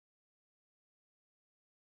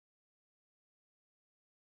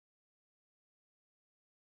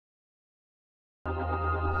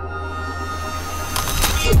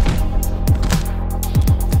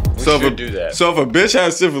should do that. So if a bitch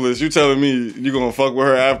has syphilis, you telling me you gonna fuck with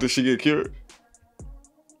her after she get cured?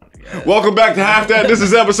 Yeah. Welcome back to Half That. This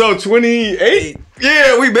is episode 28.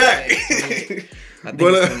 Yeah, we back. I think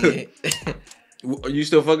it's 28. Are you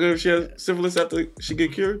still fucking if she has syphilis after she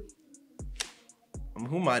get cured?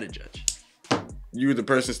 Who am I to judge? You the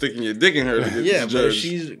person sticking your dick in her to get yeah, but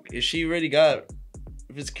judged. if she already got,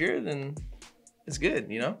 if it's cured, then it's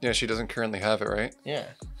good, you know? Yeah, she doesn't currently have it, right? Yeah,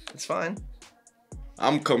 it's fine.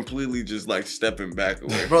 I'm completely just like stepping back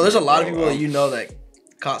away. Bro, there's a lot of people that you know that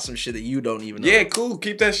caught some shit that you don't even know. Yeah, cool.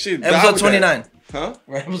 Keep that shit. Episode 29. Huh?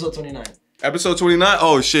 We're at episode 29. Episode 29?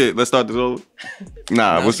 Oh, shit. Let's start this over.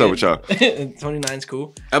 Nah, what's up with y'all? 29's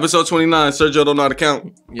cool. Episode 29. Sergio don't know how to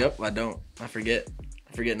count. Yep, I don't. I forget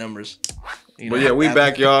numbers. But yeah, we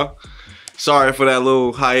back, y'all. Sorry for that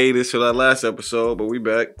little hiatus for that last episode, but we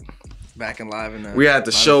back. Back and live. In we had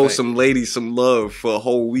to show some ladies some love for a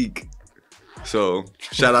whole week. So,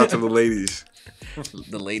 shout out to the ladies.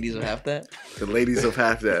 The ladies of Half That? The ladies of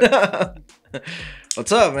Half That.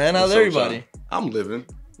 What's up, man? How's everybody? I'm living.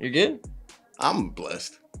 You're good? I'm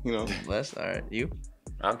blessed. You know. Blessed? All right. You?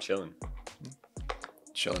 I'm chilling.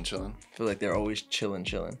 Chilling. I feel like they're always chilling.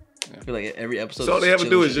 Yeah. I feel like every episode. So all they ever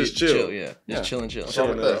do is just chill. Yeah. Just chilling.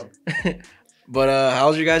 But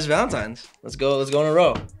how's your guys' Valentine's? Let's go in a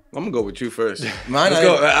row. I'm gonna go with you first. Mine. Let's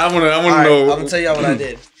go. I wanna know. know. I'm gonna tell y'all what I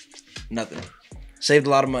did. Nothing. Saved a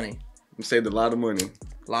lot of money. Saved a lot of money.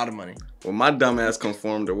 A lot of money. Well, my dumb ass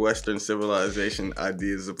conformed to Western civilization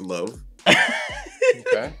ideas of love.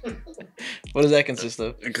 Okay. What does that consist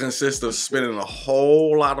of? It consists of spending a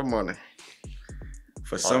whole lot of money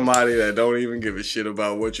for somebody that don't even give a shit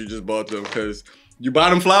about what you just bought them. Because you buy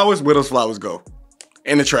them flowers, where those flowers go?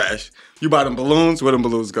 In the trash. You buy them balloons, where them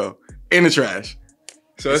balloons go? In the trash.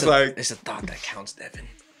 So it's like... It's a thought that counts, Devin.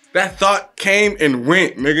 That thought came and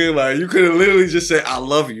went, nigga. Like, you could have literally just said, I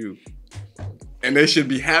love you. And they should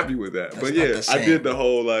be happy with that. But yeah, I did the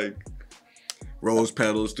whole, like, rose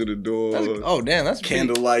petals to the door. That's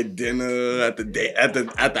candlelight dinner at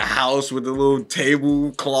the house with the little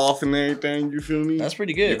tablecloth and everything. You feel me? That's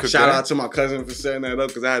pretty good. Shout out to my cousin for setting that up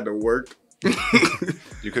because I had to work.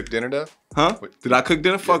 You cooked dinner, Dev? Huh? Did I cook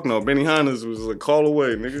dinner? Fuck no. Benny Hanna's was a call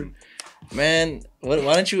away, nigga. Man, why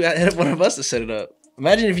don't you hit up one of us to set it up?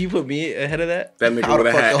 Imagine if you put me ahead of that. That nigga would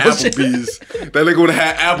have had Applebee's. That nigga would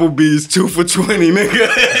have had Applebee's 2 for $20, nigga.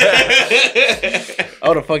 I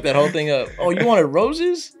would have fucked that whole thing up. Oh, you wanted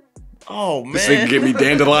roses? Oh, man. This nigga get me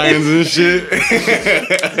dandelions and shit.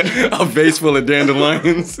 A vase full of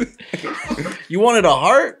dandelions. You wanted a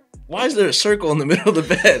heart? Why is there a circle in the middle of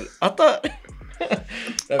the bed? I thought...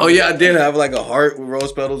 Oh, yeah, I did have like a heart with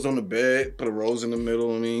rose petals on the bed. Put a rose in the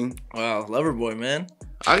middle, I mean. Wow, lover boy, man.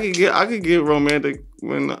 I could get romantic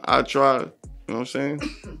when I try. You know what I'm saying?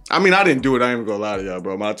 I mean, I didn't do it. I ain't even gonna lie to y'all,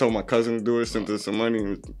 bro. I told my cousin to do it, sent her some money,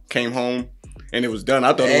 and came home, and it was done.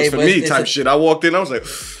 I thought it was for me type shit. I walked in, I was like,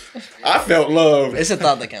 I felt love. It's a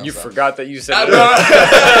thought that counts. You forgot that you said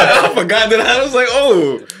I forgot that I was like,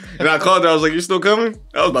 oh. And I called her, I was like, you still coming?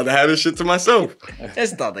 I was about to have this shit to myself.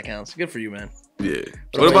 It's a thought that counts. Good for you, man. Yeah.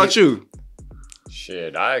 What about you?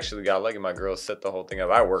 Shit, I actually got lucky. My girl set the whole thing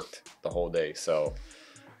up. I worked the whole day, so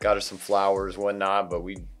got her some flowers, whatnot, but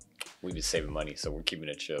we been saving money, so we're keeping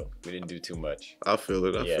it chill. We didn't do too much. I feel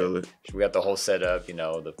it. I feel it. We got the whole setup, you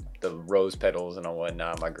know, the rose petals and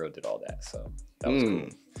whatnot. My girl did all that, so that was cool.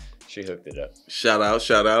 She hooked it up. Shout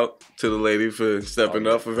out to the lady for stepping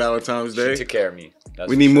up for Valentine's Day. She took care of me.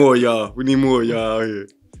 We need more, y'all. We need more, y'all out here.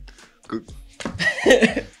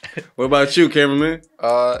 What about you, cameraman?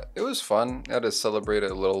 It was fun. I had to celebrate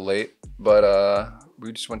it a little late, but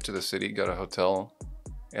we just went to the city, got a hotel,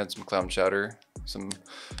 had some clam chowder, some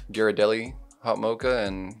Ghirardelli hot mocha,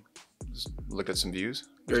 and just looked at some views.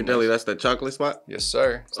 Ghirardelli, that's that chocolate spot? Yes,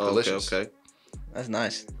 sir. It's delicious. Okay. That's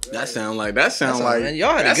nice. That sound like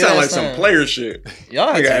some player shit.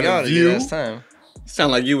 Y'all had a good ass time.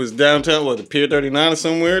 Sound like you was downtown, the Pier 39 or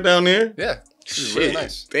somewhere down there? Yeah. Shit. Really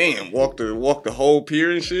nice. Damn, walk the whole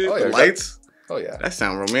pier and shit. The lights. Oh yeah. That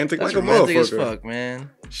sound romantic. That's like romantic a motherfucker. as fuck,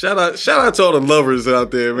 man. Shout out to all the lovers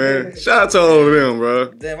out there, man. Shout out to all of them,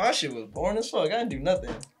 bro. Damn, my shit was boring as fuck. I didn't do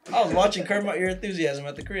nothing. I was watching Curb Your Enthusiasm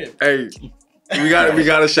at the crib. Hey, we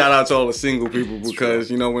got to shout out to all the single people because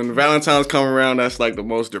you know when Valentine's come around, that's like the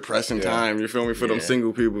most depressing time. You feel me for them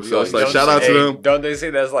single people. So it's like shout out to them. Don't they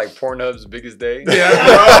say that's like Pornhub's biggest day?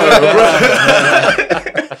 Yeah,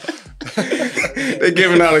 bro. They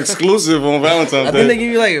giving out exclusive on Valentine's Day. I think they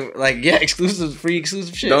give you free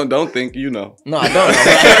exclusive shit. Don't think you know. No, I don't.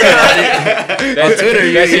 On Twitter,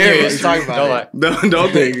 you hear what I'm talking about.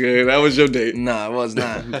 Don't think that was your date. No, it was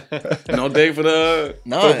not. No date for the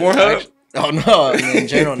no Pornhub. Oh no, in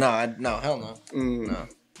general, no, hell no, no.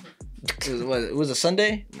 It was a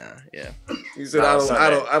Sunday? Nah, yeah. He said, I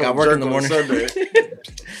don't work jerk in the morning. on Sunday.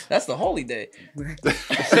 That's the holy day.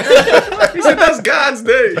 He said, that's God's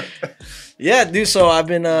day. Yeah, dude. So I've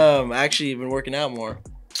been actually been working out more.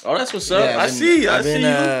 Oh, that's what's up. I see. I've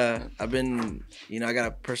been, I got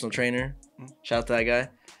a personal trainer. Shout out to that guy.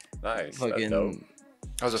 Nice. Fucking.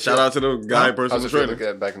 Shout out to the guy personal trainer.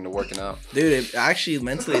 Get back into working out, dude. It actually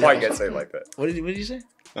mentally. Why you gotta say it like that? What did you say?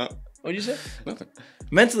 What did you say? Nothing.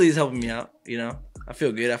 Mentally, it's helping me out. I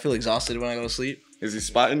feel good. I feel exhausted when I go to sleep. Is he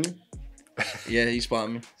spotting you? Yeah, he's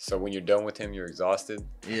spotting me. So when you're done with him, you're exhausted?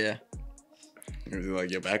 Yeah. Is it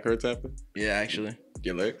like your back hurts after? Yeah, actually.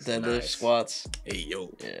 Your legs? Deadlift, squats. Hey,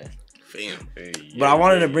 yo. Yeah. Fam. Hey, but I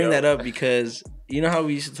wanted to bring that up because you know how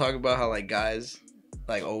we used to talk about how like guys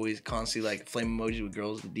like always constantly like flame emojis with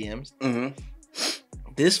girls with DMs? Mm-hmm.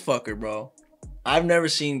 This fucker, bro. I've never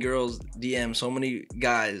seen girls DM so many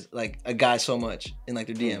guys, like a guy so much in like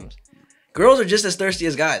their DMs. Girls are just as thirsty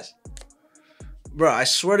as guys. Bro, I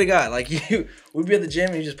swear to God, like we'd be at the gym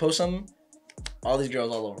and you just post something, all these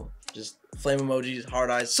girls all over them. Just flame emojis, hard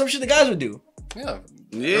eyes, some shit the guys would do.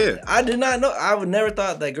 Yeah. I did not know. I would never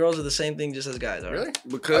thought that girls are the same thing just as guys. Right? Really?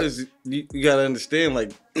 Because you gotta understand,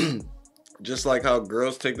 like, just like how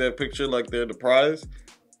girls take that picture like they're the prize.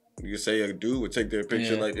 You say a dude would take their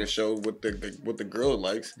picture like and show what the girl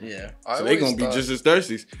likes. Yeah. So they gonna be just as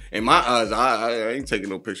thirsty. In my eyes, I ain't taking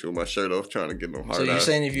no picture with my shirt off trying to get no hard eyes. So you're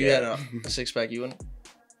saying if you had a 6-pack, you wouldn't?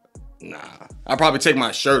 Nah. I'd probably take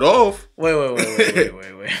my shirt off. Wait. Hold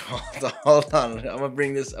on. I'm gonna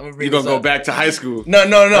bring this. You gonna go back to high school? No.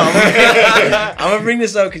 I'm gonna bring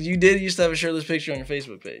this up because you did used to have a shirtless picture on your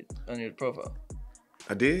Facebook page, on your profile.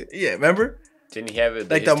 I did? Yeah, remember? Didn't he have it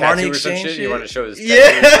like the Marnie exchange shit? You want to show his tattoo?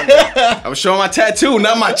 Yeah. I was showing my tattoo,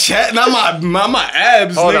 not my chat, not my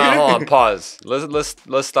abs. Hold nigga. on. Pause.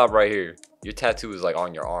 Let's stop right here. Your tattoo is like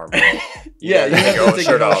on your arm, bro. Yeah, you have to take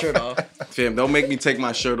your shirt off. Fam, don't make me take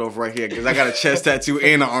my shirt off right here because I got a chest tattoo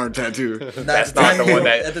and an arm tattoo. That's not the one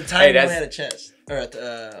that. At the time, you only had a chest or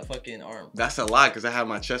a fucking arm. That's a lie because I had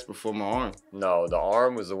my chest before my arm. No, the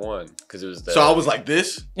arm was the one because it was the. So I was like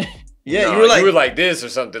this. Yeah, no, you were like this or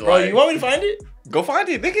something. Bro, like. you want me to find it? Go find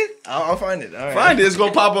it, nigga. I'll find it. All right. Find it. It's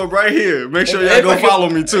gonna pop up right here. Make sure y'all go follow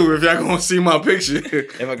me too if y'all gonna see my picture.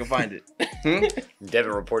 If I can find it.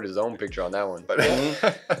 Devin reported his own picture on that one. Y'all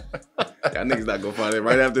niggas not gonna find it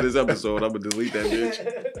right after this episode. I'm gonna delete that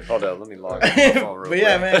bitch. Hold up, let me log in my phone real quick.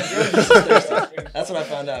 Yeah, man. That's what I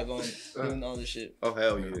found out doing all this shit. Oh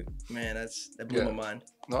hell yeah. Man, that blew my mind.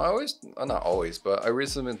 No, not always, but I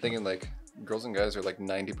recently been thinking like girls and guys are like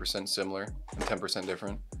 90% similar and 10%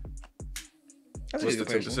 different. That's What's the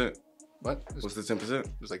 10%? What? What's the 10%?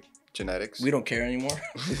 It's like genetics. We don't care anymore.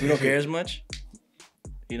 We don't care as much.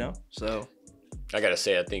 So. I gotta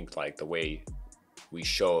say, I think like the way we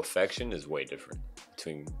show affection is way different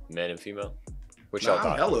between men and female. Which y'all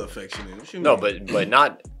thought? I'm hella affectionate. What you no, mean? but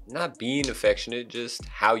not being affectionate, just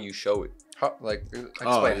how you show it. How, like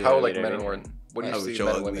explain how like men and women. What do you see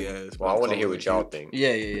men and women? Well, I want to hear what y'all think.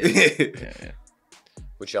 Yeah.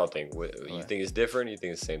 What y'all think? You think it's different? Or you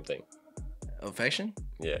think it's the same thing? Affection?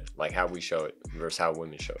 Yeah, like how we show it versus how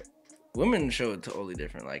women show it. Women show it totally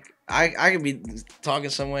different. Like I could be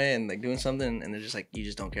talking some way and like doing something, and they're just like, "You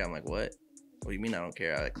just don't care." I'm like, "What? What do you mean I don't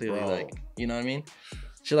care?" I clearly like, you know what I mean?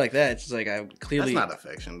 Shit like that. It's just like I clearly. That's not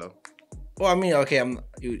affection though. Well, I mean, okay,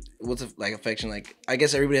 what's like affection? Like, I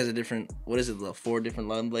guess everybody has a different. What is it? The 4 different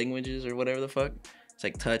love languages or whatever the fuck. It's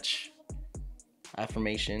like touch,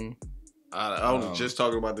 affirmation. I was just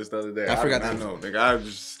talking about this the other day. I forgot. I know,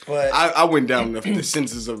 nigga. I went down the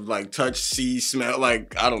senses of like touch, see, smell.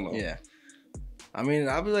 Like I don't know. Yeah. I mean,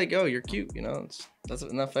 I'd be like, "Yo, you're cute." That's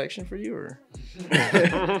enough affection for you, or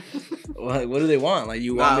what do they want? Like,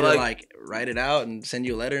 you want me to like write it out and send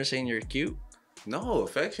you a letter saying you're cute? No,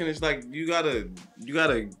 affection is like you gotta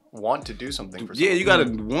want to do something for someone. Yeah, you gotta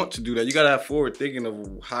want to do that. You gotta have forward thinking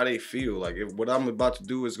of how they feel. Like if what I'm about to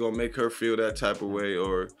do is gonna make her feel that type of way,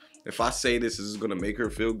 or if I say this is gonna make her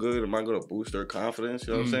feel good, am I gonna boost her confidence?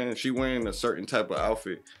 You know what I'm saying? If she wearing a certain type of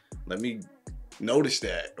outfit, let me notice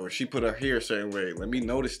that. Or she put her hair a certain way, let me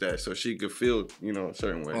notice that so she could feel, a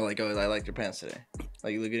certain way. Oh, like, I like your pants today.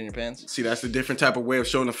 Like, you look good in your pants? See, that's a different type of way of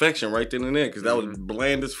showing affection right then and there, because that was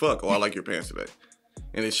bland as fuck. Oh, I like your pants today.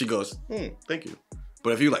 And then she goes, thank you.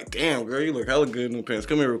 But if you like, damn, girl, you look hella good in the pants.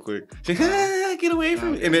 Come here real quick. She get away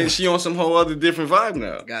from me. And then she on some whole other different vibe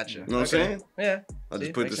now. Gotcha. You know what I'm saying? Yeah. I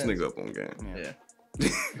just put this nigga up on game. Yeah.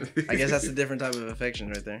 I guess that's a different type of affection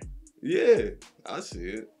right there. Yeah. I see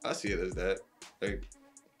it as that. Like,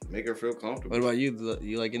 make her feel comfortable. What about you?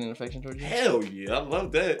 You like getting affection towards you? Hell yeah. I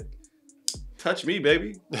love that. touch me,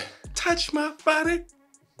 baby. Touch my body.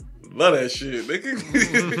 Love that shit,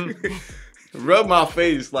 nigga. Rub my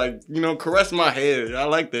face, like, you know, caress my head. I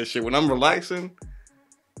like that shit. When I'm relaxing,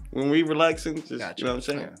 when we relaxing, just, gotcha. You know what I'm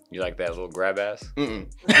saying? Yeah. You like that little grab ass?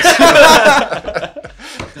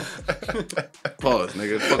 Pause,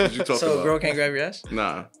 nigga. What the fuck did you talking about? So a girl can't grab your ass?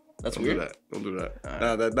 Nah. That's Don't weird. do that. Don't do that. Right.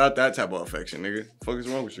 Nah, not that type of affection, nigga. The fuck is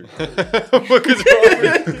wrong with you? What is wrong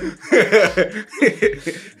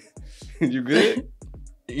with you? You good?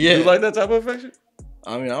 Yeah. You like that type of affection?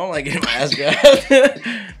 I mean, I don't like getting my ass grabbed.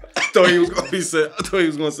 I thought he was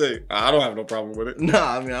gonna say, I don't have no problem with it.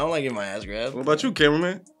 Nah, I mean, I don't like getting my ass grabbed. What about you,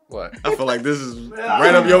 cameraman? What? I feel like this is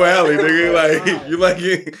right up your alley, nigga. Like, you like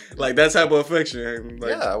it, like that type of affection.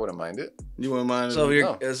 Like, yeah, I wouldn't mind it. You wouldn't mind so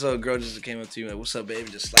it? So a girl just came up to you and, what's up,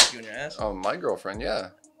 baby? Just slap you on your ass? Oh, my girlfriend, yeah.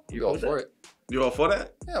 You all for it? You all for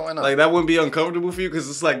that? Yeah, why not? Like, that wouldn't be uncomfortable for you? Because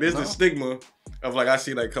it's like, there's the stigma of, like, I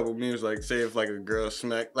see, like, a couple memes, like, say if, like, a girl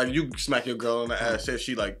you smack your girl on the ass, say if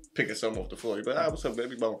she, like, picking something off the floor. You're like, what's up,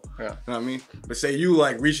 baby? Boom. Yeah. You know what I mean? But say you,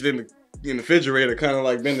 like, reached in the refrigerator, kind of,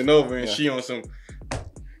 like, bending over, and she on some,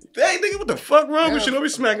 hey, nigga, what the fuck wrong with you? Don't be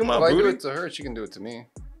smacking my booty. If I do it to her, she can do it to me.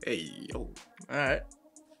 Hey, yo. All right.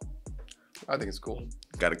 I think it's cool.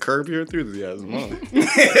 Got to curb your enthusiasm, huh?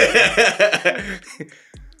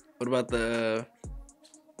 What about the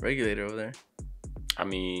regulator over there? I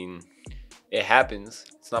mean, it happens.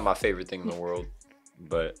 It's not my favorite thing in the world,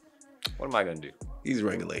 but what am I gonna do? He's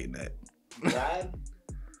regulating that. Grab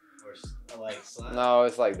or like slap? No,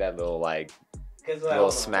 it's like that little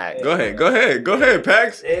little smack. Go ahead,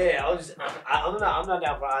 Pax. Yeah, I'm not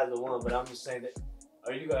down for either one, but I'm just saying that.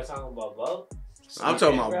 Are you guys talking about both? I'm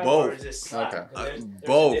talking about both. Okay.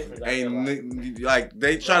 Both. And like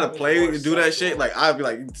they try to play and do that shit. Like I'd be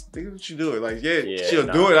like, think what you doing? Like she'll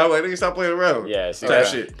do it. I'm like, nigga, stop playing around. Yeah, see that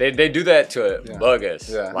shit. They do that to bug us.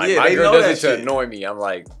 Yeah. Like my girl does it to annoy me. I'm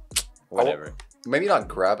like, whatever. Maybe not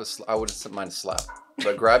grab I wouldn't mind a slap,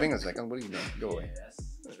 but grabbing is like, oh, what are you doing? Go away.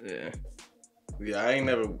 Yeah. Yeah, I ain't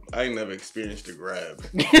never experienced a grab.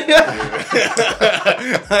 I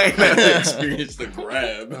ain't never experienced a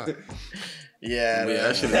grab. Yeah,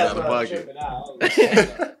 that shit is out of pocket.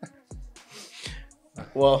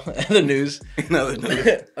 Well, other news. Another news.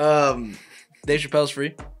 Dave Chappelle's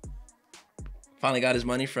free. Finally got his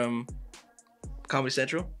money from Comedy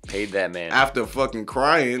Central. Paid that man. After fucking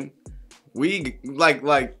crying, we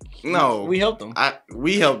no. We helped him.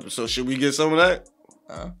 We helped him. So should we get some of that?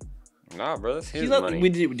 Nah, bro, that's his money.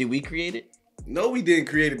 Did we create it? No, we didn't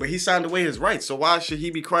create it, but he signed away his rights. So why should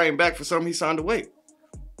he be crying back for something he signed away?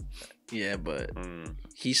 Yeah, but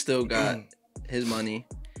he still got his money.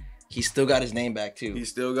 He still got his name back too. He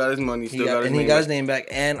still got his money. He got his name back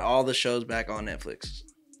and all the shows back on Netflix.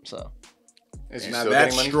 So now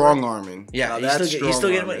that's strong arming. Yeah, he's still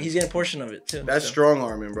getting money. He's getting a portion of it too. That's strong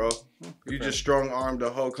arming, bro. You just strong armed the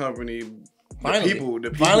whole company. Finally,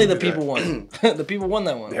 the people won. The people won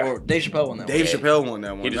that one. Yeah. Or Dave Chappelle won that one. Dave Chappelle won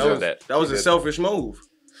that one. He deserved that. That was a selfish move.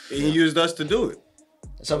 And he used us to do it.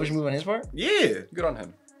 A selfish move on his part? Yeah. Good on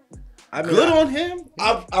him. Good on him?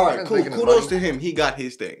 All right, cool. Kudos to him. He got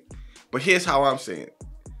his thing. But here's how I'm saying.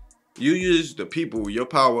 You use the people, your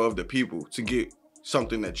power of the people, to get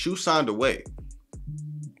something that you signed away.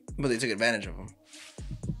 But they took advantage of him.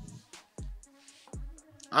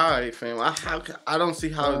 All right, fam. I don't see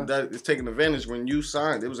how that is taking advantage when you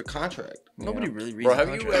signed. It was a contract. Nobody really reads. Bro,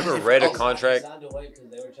 have you ever read a contract? They signed away because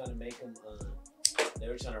they were trying to make him. They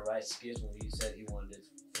were trying to write skits when he said he wanted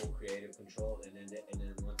full creative control, and then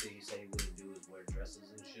one thing he said he wouldn't do is wear dresses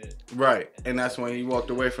and shit. Right, and that's when he walked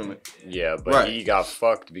away from it. Yeah, but he got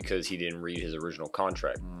fucked because he didn't read his original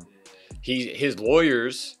contract. His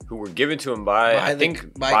lawyers, who were given to him by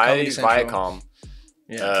Viacom.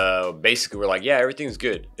 Yeah. Basically, we're like, yeah, everything's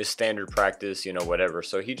good. It's standard practice, whatever.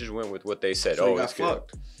 So he just went with what they said. So it's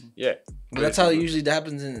fucked. Good. Yeah. But that's how it usually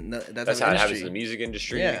happens in that's how it happens in the music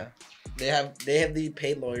industry. Yeah. They have the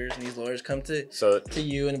paid lawyers, and these lawyers come to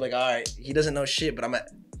you and be like, all right, he doesn't know shit, but I'm gonna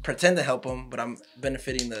pretend to help him, but I'm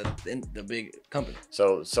benefiting the big company.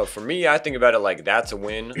 So for me, I think about it like that's a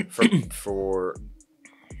win for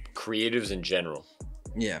creatives in general.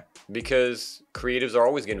 Yeah. Because creatives are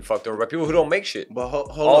always getting fucked over by people who don't make shit. But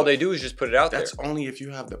all they do is just put it out there. That's only if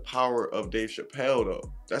you have the power of Dave Chappelle,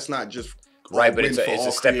 though. That's not just right, but it's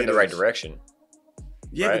a step in the right direction.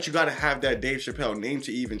 Yeah, right? But you gotta have that Dave Chappelle name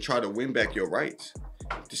to even try to win back your rights.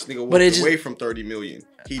 This nigga walked away from 30 million.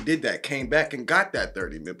 He did that, came back and got that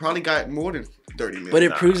 30 million. Probably got more than 30 million. But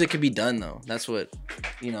it proves it could be done, though. That's what,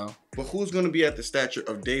 But who's gonna be at the stature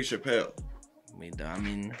of Dave Chappelle? I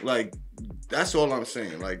mean, like, that's all I'm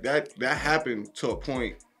saying. Like that happened to a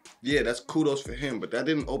point yeah, that's kudos for him, but that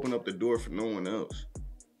didn't open up the door for no one else.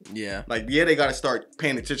 Yeah. Like, yeah, they got to start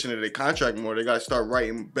paying attention to their contract more. They got to start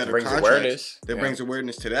writing better brings contracts. Awareness. That brings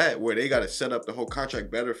awareness to that, where they got to set up the whole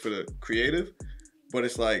contract better for the creative. But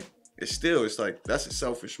it's like, it's like, that's a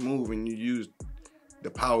selfish move, and you use the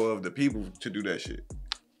power of the people to do that shit.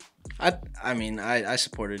 I mean, I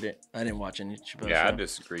supported it. I didn't watch any Chappelle Yeah, show. I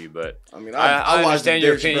disagree, but I mean, I watched understand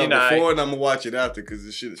your opinion before, and I'm gonna watch it after because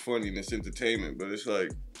this shit is funny and it's entertainment. But it's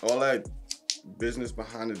like all that business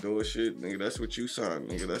behind the door shit, nigga. That's what you signed,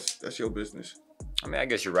 nigga. That's your business. I mean, I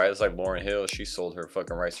guess you're right. It's like Lauryn Hill. She sold her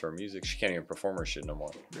fucking rights to her music. She can't even perform her shit no more.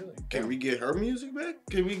 Really? Can we get her music back?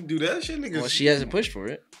 Can we do that shit, nigga? Well, she hasn't pushed for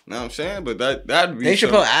it. Know what I'm saying? But that'd be. Dave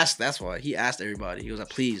Chappelle asked. That's why he asked everybody. He was like,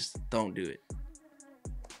 "Please don't do it."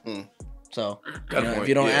 So if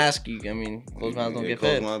you don't ask, closed mouths don't get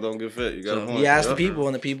fed. Closed mouths don't get fed. You got a point. He asked the people,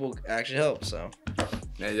 and the people actually helped. So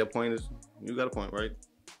yeah, your point is you got a point, right?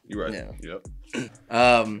 You're right. Yeah.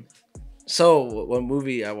 Yep. So one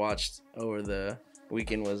movie I watched over the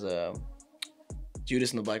weekend was Judas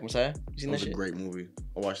and the Black Messiah. You seen that shit? It was a great movie.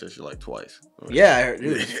 I watched that shit like twice. Yeah, I heard,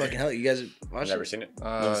 dude, it's fucking hell. You guys watched it? Never seen it.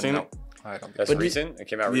 Never seen it? I don't. That's recent. It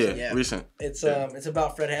came out recent. Yeah, recent. It's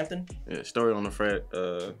about Fred Hampton. Yeah, story on the Fred.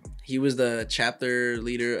 He was the chapter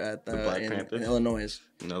leader at the Black Panthers in Illinois.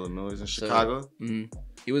 In Chicago.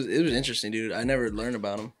 It was interesting, dude. I never learned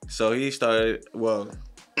about him. So he started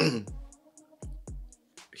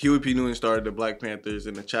Huey P. Newton started the Black Panthers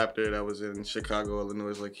in the chapter that was in Chicago,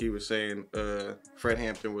 Illinois. Like he was saying, Fred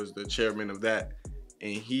Hampton was the chairman of that,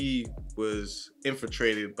 and he was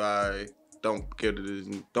infiltrated by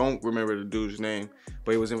don't remember the dude's name,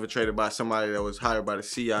 but he was infiltrated by somebody that was hired by the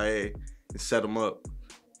CIA and set him up,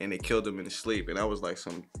 and they killed him in his sleep. And that was like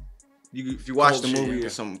if you watch the movie,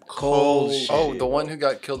 it's some cold shit. Oh, the one who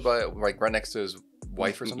got killed by like right next to his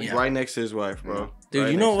wife or something. Yeah. Right next to his wife, bro. Dude,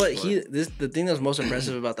 right you know what? The thing that was most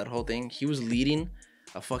impressive about that whole thing, he was leading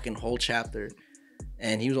a fucking whole chapter,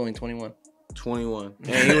 and he was only 21. 21.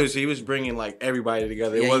 And he was bringing like everybody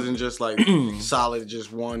together. It wasn't just like solid,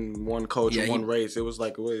 just one culture, one race. It was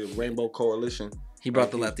like a rainbow coalition. He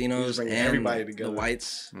brought the Latinos and everybody together, the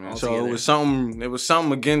whites. So together. It was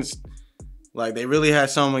something against. Like they really had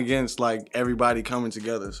something against like everybody coming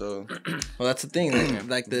together. So, well, that's the thing.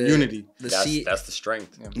 Like the unity. That's the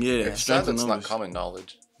strength. Yeah, strength. It's not common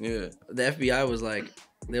knowledge. Yeah. The FBI was like,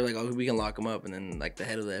 they were like, oh, we can lock him up, and then like the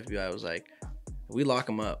head of the FBI was like, if we lock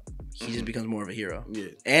him up, he just becomes more of a hero. Yeah.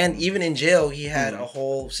 And even in jail, he had a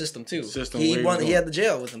whole system too. He had the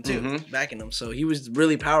jail with him too, backing him. So he was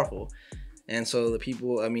really powerful. And so the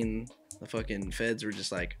people, the fucking feds were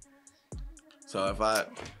just like. So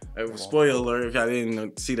spoiler alert if y'all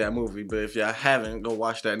didn't see that movie, but if y'all haven't, go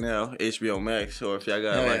watch that now, HBO Max, or if y'all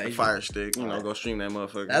got a Fire Stick, go stream that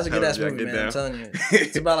motherfucker. That's a good ass movie, man. I'm telling you,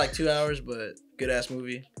 it's about like 2 hours, but good ass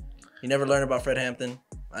movie. You never learn about Fred Hampton.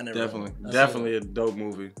 I never. Definitely a dope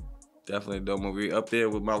movie. Definitely a dope movie. Up there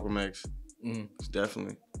with Malcolm X. It's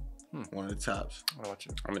definitely one of the tops. I'll watch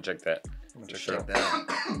it. I'm gonna check that. Check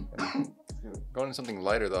that. Going to something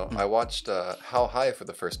lighter though, I watched How High for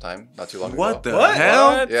the first time not too long ago. What the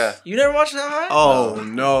hell? Yeah. You never watched How High? Oh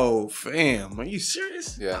no, fam! Are you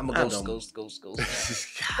serious? Yeah. I'm a ghost. God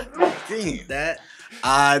damn. That.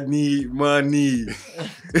 I need money.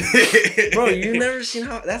 Bro, you never seen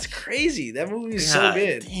How? That's crazy. That movie is so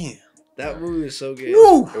good. Damn. That movie is so good.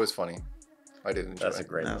 Woo! It was funny. I did enjoy. That's a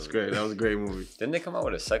great movie. That's great. That was a great movie. Didn't they come out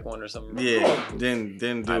with a second one or something? Yeah. Didn't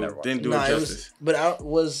do it justice.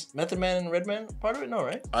 Was Method Man and Redman part of it? No,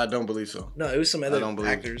 right? I don't believe so. No, it was some other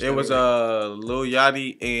actors. It was Lil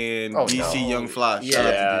Yachty and DC Young Fly. Yeah,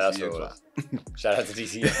 that's what it was. Shout out to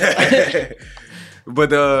DC.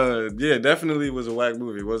 But definitely was a whack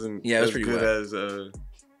movie. It wasn't as good as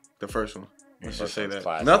the first one. Let's just say that.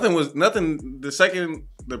 Classic.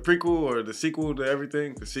 The prequel or the sequel to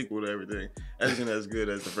everything, isn't as good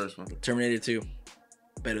as the first one. Terminator 2,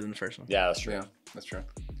 better than the first one. Yeah, that's true. Yeah, that's true.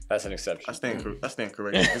 That's an exception. I stand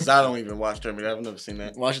corrected because I don't even watch Terminator. I've never seen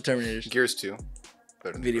that. Watch the Terminators. Gears 2.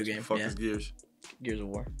 Video game. Fuck is Gears? Gears of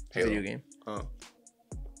War. Halo. Video game. Oh.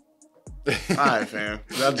 Alright, fam.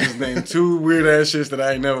 I just named 2 weird ass shits that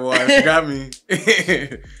I ain't never watched. Got me.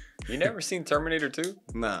 You never seen Terminator 2?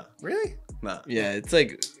 Nah. Really? Nah. Yeah, it's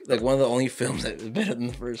like one of the only films that is better than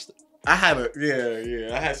the first. I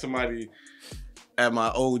had somebody at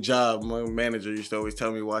my old job, my manager used to always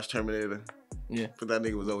tell me to watch Terminator. Yeah. But that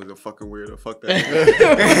nigga was always a fucking weirdo. Fuck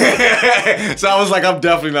that. So I was like, I'm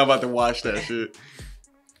definitely not about to watch that shit.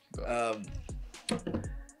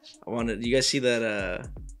 You guys see that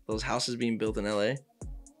those houses being built in LA?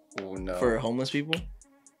 Oh no. For homeless people?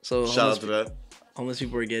 So shout out to that. Homeless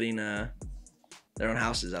people are getting their own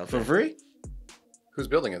houses out for there. free. Who's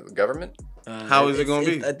building it? The government? How is it gonna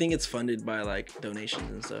be? I think it's funded by like donations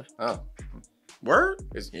and stuff. Oh, word.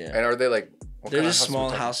 Yeah. And are they like? They're just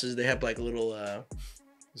small houses. They have like little.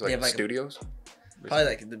 It's like studios. Probably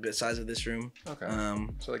like the size of this room. Okay.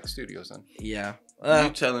 So like studios then. Yeah.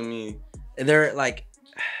 You telling me? And they're like,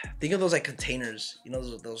 think of those like containers. You know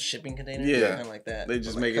those shipping containers. Yeah. Kind of like that. They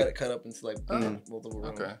just like, make cut up into like multiple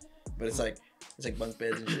rooms. Okay. But it's like bunk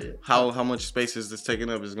beds and shit. How much space is this taking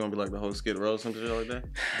up? Is it gonna be like the whole Skid Row, something like that?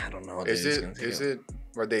 I don't know. Is it?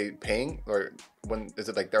 Are they paying or when is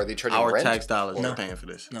it like? Are they charging our rent? tax dollars are paying for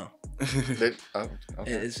this? No. Okay.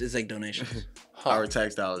 It's like donations. Our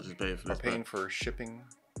tax dollars is paying for this. Are paying for shipping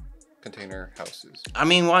container houses. I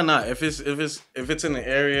mean, why not? If it's in the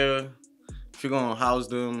area, if you're gonna house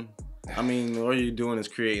them. I mean, all you're doing is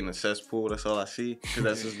creating a cesspool. That's all I see. Because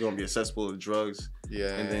that's just going to be a cesspool of drugs. Yeah.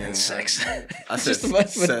 And then sex. I said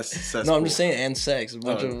cesspool. No, I'm just saying and sex. A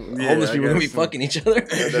bunch of homeless people going to be fucking each other.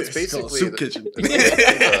 Yeah, that's basically soup kitchen. What's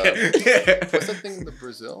that thing? The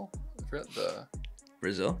Brazil? I forgot the...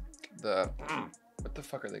 Brazil? What the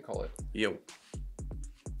fuck are they call it? Yo.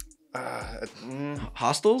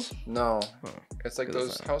 Hostels? No. Oh, it's like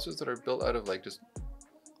those houses that are built out of like just...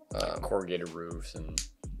 corrugated roofs and...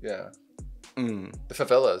 Yeah. The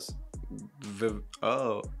favelas.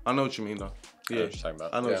 I know what you mean though. Yeah, I know what you're talking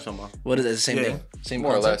about. I know what you're talking about. What is it? The same thing? Same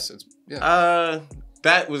more concept? or less. It's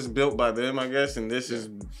that was built by them, I guess, and this is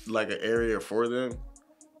like an area for them.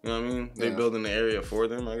 You know what I mean? They're building the area for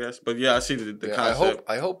them, I guess. But yeah, I see the concept.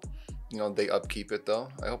 I hope they upkeep it though.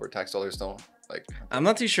 I hope our tax dollars don't like. I'm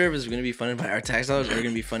not too sure if it's going to be funded by our tax dollars or going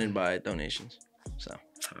to be funded by donations. So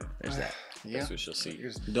there's that. Yeah, we shall see.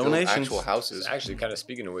 Donations, actual houses. Actually, kind of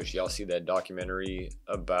speaking of which, y'all see that documentary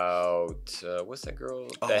about what's that girl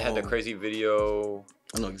that had the crazy video?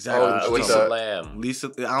 I know exactly. Lisa Lamb.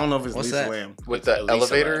 Lisa, I don't know if it's what's Lisa that? Lamb with the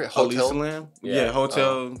elevator hotel. Lisa Lamb. Yeah,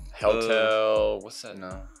 hotel. Hotel. What's that?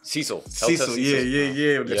 No. Cecil. Cecil.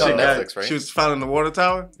 Yeah. It's on Netflix, right? She was found in the water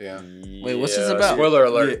tower. Yeah. Wait, what's this about? Spoiler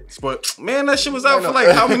alert. Yeah. Man, that shit was out for like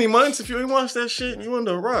how many months? If you ain't watched that shit, you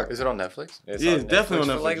under a rock. Is it on Netflix? It's definitely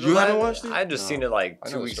on Netflix. Like you haven't watched it? I just seen it like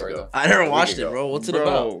 2 weeks ago. I never watched it, bro. What's it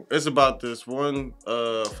about? It's about this one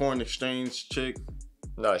foreign exchange chick.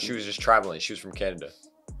 No, she was just traveling. She was from Canada.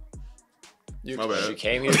 My bad. She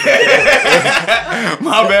came here.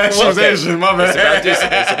 My bad. She was Asian. My bad.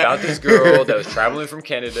 It's about this girl that was traveling from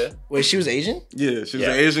Canada. Wait, she was Asian? Yeah, she was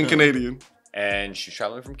an Asian Canadian. And she's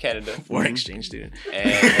traveling from Canada. Foreign exchange student.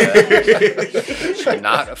 And she's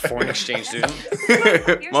not a foreign exchange student.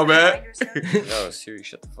 My bad. No, Siri,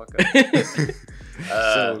 shut the fuck up.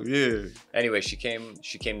 So yeah. Anyway, she came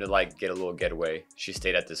to like get a little getaway. She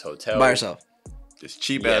stayed at this hotel By herself. This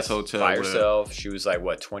cheap ass hotel. By herself. She was like,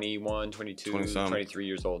 what, 21, 22, 23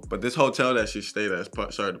 years old. But this hotel that she stayed at,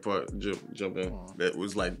 jump in, that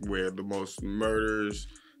was like where the most murders,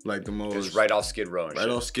 like the most. It was right off Skid Row.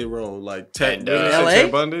 Off Skid Row. Like Ted,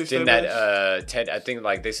 Ted Bundy? Didn't that, Ted, I think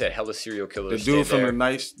like they said hella serial killers. The dude from the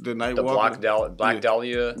night walker. Black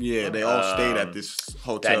Dahlia. Yeah, they all stayed at this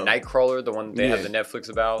hotel. That Nightcrawler, the one they have the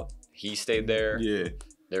Netflix about, he stayed there. Yeah.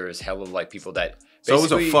 There was hella like people that. So it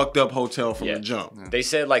was a fucked up hotel from the jump. Yeah. They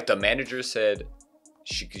said like the manager said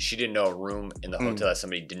she didn't know a room in the hotel that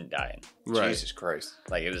somebody didn't die in. Right. Jesus Christ.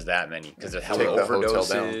 Like it was that many because of hella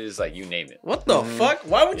overdoses, like you name it. What the fuck?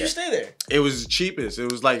 Why would you stay there? It was cheapest.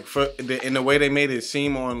 It was like in the way they made it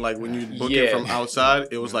seem on like when you book it from outside,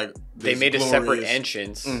 it was like they made a separate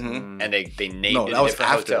entrance and they named it a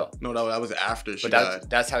different hotel. No, that was after she died.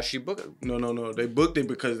 That's how she booked it. No. They booked it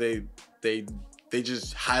because they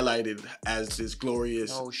just highlighted as this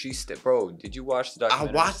glorious. No, bro. Did you watch the documentary?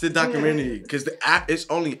 I watched the documentary because it's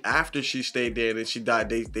only after she stayed there and she died.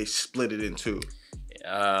 They split it in two.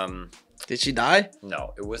 Did she die?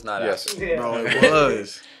 No, it was not after. Bro, it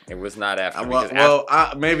was. It was not after. I'm gonna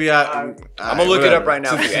look it up right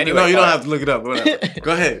now. Anyway, no, you don't have to look it up. Whatever.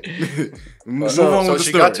 Go ahead. So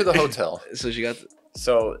she got to the hotel.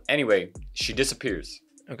 So anyway, she disappears.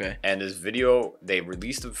 Okay. And this video, they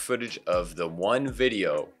released the footage of the one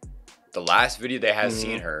video, the last video they had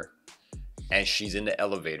seen her, and she's in the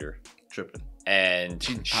elevator. Tripping. And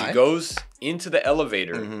she goes into the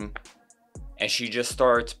elevator, and she just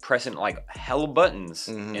starts pressing like hella buttons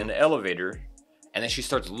in the elevator, and then she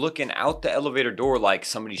starts looking out the elevator door like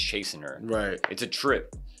somebody's chasing her. Right. It's a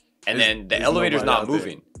trip. And then the elevator's not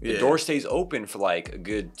moving. The door stays open for like a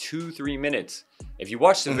good 2-3 minutes. If you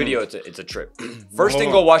watch the video, it's a trip. First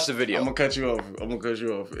thing, go watch the video. I'm gonna cut you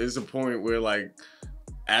off. It's a point where like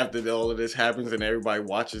after all of this happens and everybody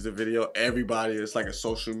watches the video, it's like a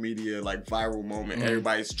social media like viral moment.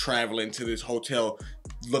 Everybody's traveling to this hotel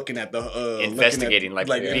looking at the investigating,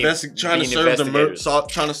 trying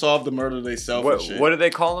to solve the murder themselves. What do they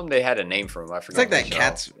call them? They had a name for them. I forget. It's like that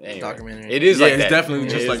Cats documentary. It is like it's that. definitely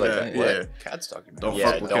just like that. Yeah, Cats documentary.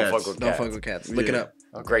 Don't fuck with cats. Look it up.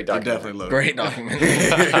 Oh, great documentary. Great documentary.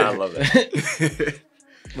 I love that.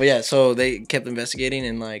 But yeah, so they kept investigating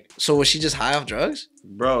and like, so was she just high off drugs?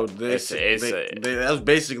 Bro, that's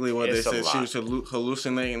basically what they said. She was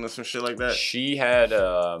hallucinating or some shit like that. She had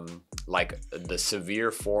like the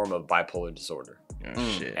severe form of bipolar disorder.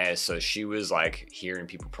 Shit. And so she was like hearing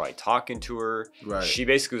people probably talking to her. Right. She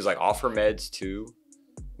basically was like off her meds too.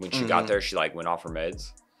 When she got there, she like went off her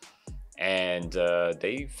meds. And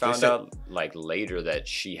they found out like later that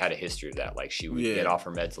she had a history of that. Like she would get off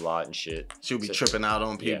her meds a lot and shit. She would be tripping out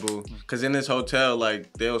on people. Cause in this hotel,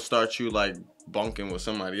 like they'll start you like bunking with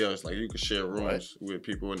somebody else. Like you could share rooms with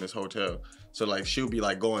people in this hotel. So like she'll be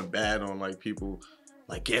like going bad on like people,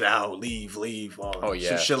 like get out, leave,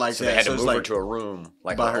 some shit like that. They had to so move it's her to a room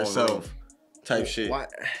like by herself. Type shit.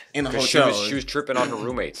 What? In a hotel. She was tripping on her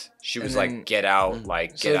roommates. She was like, get out,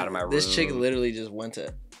 like get out of my room. This chick literally just went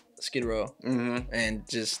to Skid Row and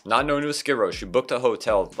just not knowing it was Skid Row. She booked a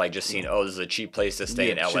hotel, like just seeing, oh, this is a cheap place to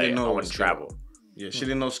stay in LA. I want to travel. Yeah, she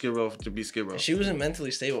didn't know Skid Row to be Skid Row. She wasn't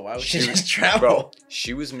mentally stable. Why would she just travel? Bro,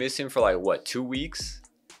 she was missing for like what, 2 weeks?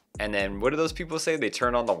 And then what do those people say? They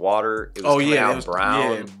turn on the water. It was coming out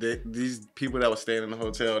brown. Yeah, these people that were staying in the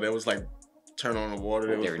hotel, they was like turn on the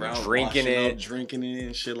water. They were brown, drinking it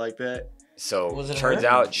and shit like that. So turns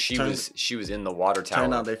out she was in the water tower.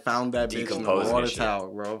 Turned out they found that bitch in the water tower,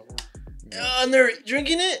 bro. And they're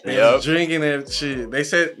drinking it? They was drinking it. Shit. They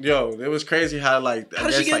said, it was crazy how like how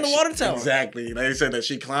did she get in the water tower? Exactly. They said that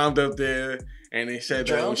she climbed up there. And they said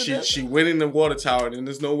that when she went in the water tower, and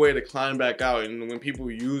there's no way to climb back out. And when people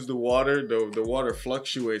use the water, the water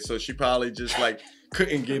fluctuates. So she probably just like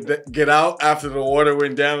couldn't get out after the water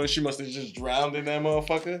went down, and she must have just drowned in that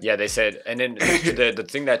motherfucker. Yeah, they said. And then the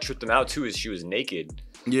thing that tripped them out too is she was naked.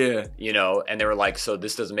 Yeah. And they were like, so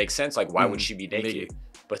this doesn't make sense. Like, why would she be naked?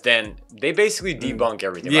 But then they basically debunk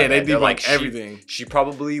everything. Yeah, they debunk everything. She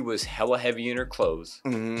probably was hella heavy in her clothes,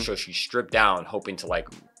 so she stripped down, hoping to like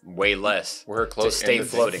weigh less. Were her clothes to stay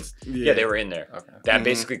floating? Yeah, they were in there. Okay. That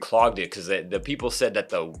basically clogged it because the people said that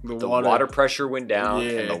the water pressure went down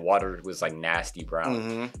and the water was like nasty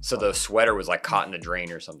brown. So the sweater was like caught in the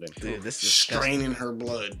drain or something. Dude, this is straining her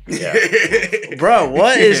blood. Yeah, bro,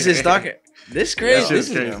 what is this document? This is crazy. This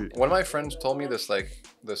is crazy. One of my friends told me this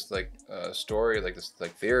story, like this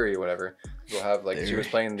like theory, whatever. We'll have like she was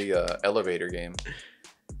playing the elevator game.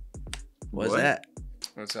 What's that?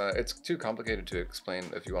 It's too complicated to explain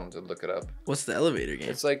if you wanted to look it up. What's the elevator game?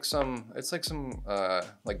 It's like some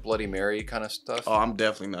like Bloody Mary kind of stuff. Oh, I'm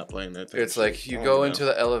definitely not playing that thing. It's like you go into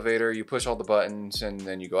the elevator, you push all the buttons, and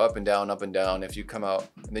then you go up and down, up and down. If you come out,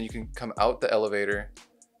 and then you can come out the elevator,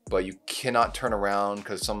 but you cannot turn around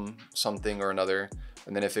because something or another.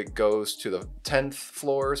 And then if it goes to the 10th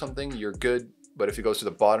floor or something, you're good. But if it goes to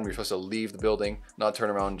the bottom, you're supposed to leave the building, not turn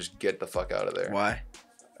around, and just get the fuck out of there. Why?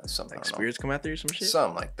 Something like spirits come after you or some shit?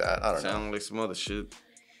 Something like that. I don't know. Sound like some other shit.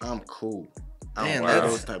 I'm cool. I Man, don't play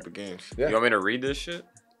those type of games. Yeah. You want me to read this shit?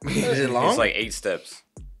 Is it long? It's like 8 steps.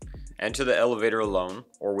 Enter the elevator alone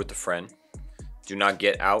or with a friend. Do not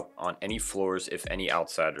get out on any floors. If any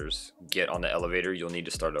outsiders get on the elevator, you'll need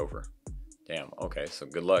to start over. Damn. Okay, so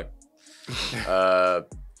good luck.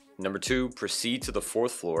 Number 2, proceed to the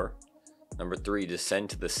 4th floor. Number 3, descend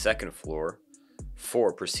to the 2nd floor.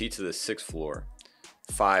 4, proceed to the 6th floor.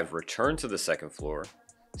 5, return to the 2nd floor.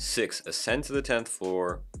 6, ascend to the 10th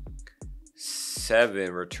floor.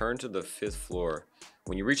 7, return to the 5th floor.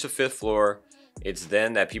 When you reach the 5th floor, it's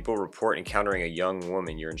then that people report encountering a young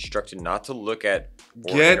woman. You're instructed not to look at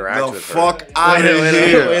or interact with her. Get the fuck out of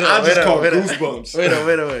here. I just caught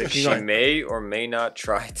goosebumps. Wait. She may or may not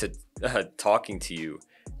try to talking to you,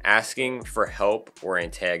 asking for help, or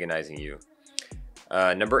antagonizing you.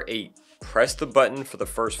 Number 8. Press the button for the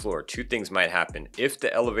 1st floor. 2 things might happen. If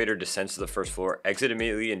the elevator descends to the 1st floor, exit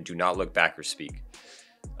immediately and do not look back or speak.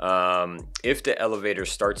 If the elevator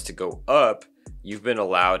starts to go up, you've been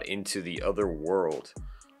allowed into the other world.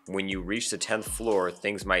 When you reach the 10th floor,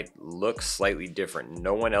 things might look slightly different.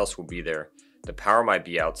 No one else will be there. The power might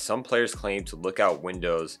be out. Some players claim to look out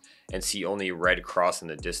windows and see only a red cross in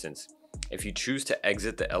the distance. If you choose to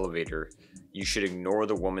exit the elevator, you should ignore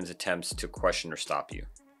the woman's attempts to question or stop you.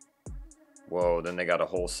 Whoa, then they got a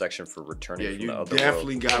whole section for returning from the other world. Yeah, you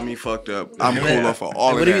definitely got me fucked up. I'm cool off of all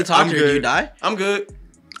of that. What if you talk to her? Do you die? I'm good.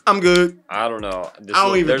 I don't know. I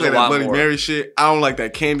don't even play that Bloody Mary shit. I don't like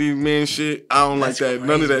that Candyman shit. I don't like that.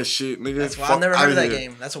 None of that shit, nigga. That's why I've never heard of that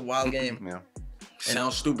game. That's a wild game. Yeah.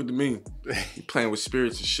 Sounds stupid to me. You playing with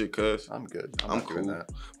spirits and shit, cuz. I'm good. I'm cool.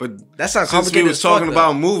 That. But that sounds since complicated. We was talking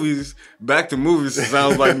about movies, back to movies, it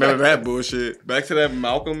sounds like none of that bullshit. Back to that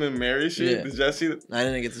Malcolm and Mary shit. Yeah. Did y'all see it? I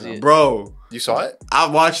didn't get to see it. Bro. You saw it? I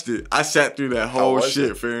watched it. I sat through that whole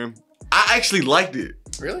shit, fam. I actually liked it.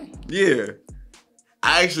 Really? Yeah.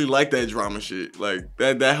 I actually liked that drama shit. Like,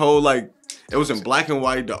 that whole, like, it was in black and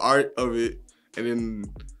white, the art of it, and then,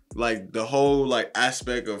 like, the whole, like,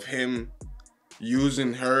 aspect of him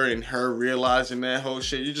using her and her realizing that whole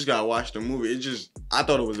shit. You just gotta watch the movie. I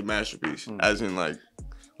thought it was a masterpiece, as in like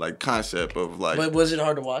concept of like. But was it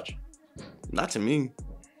hard to watch? Not to me,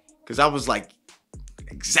 cause I was like,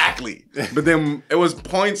 exactly. But then it was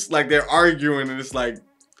points like they're arguing, and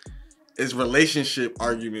it's relationship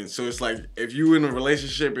arguments. So it's like if you in a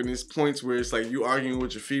relationship and it's points where it's like you arguing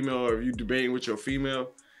with your female or you debating with your female,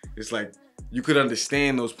 it's like. You could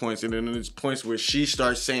understand those points, and then there's points where she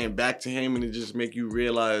starts saying back to him, and it just make you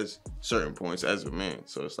realize certain points as a man.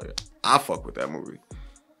 So it's like I fuck with that movie.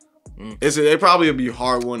 It probably would be a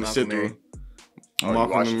hard one to sit through.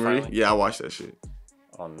 Malcolm and Marie. Yeah, I watched that shit.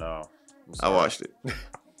 Oh no, I watched it.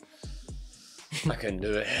 I couldn't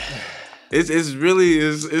do it.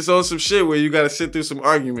 It's on some shit where you got to sit through some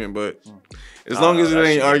argument, but as long as it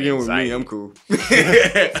ain't arguing with me, I'm cool.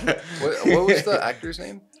 What was the actor's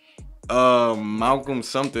name? Malcolm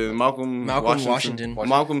something. Malcolm Washington.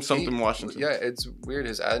 Malcolm something Washington. Yeah, it's weird.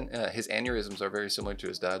 His aneurysms are very similar to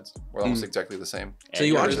his dad's. We're almost exactly the same. So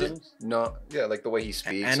you watched it? No, yeah, like the way he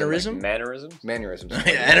speaks. Aneurysm? Mannerisms? Mannerisms.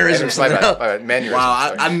 Aneurysms. My bad. Mannerisms.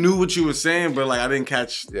 Wow, I knew what you were saying, but like I didn't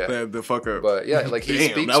catch the fuck up. But yeah, like he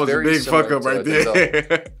speaks that was very a big fuck up right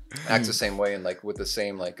there. Acts the same way and like with the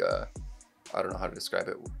same like I don't know how to describe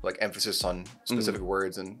it, like emphasis on specific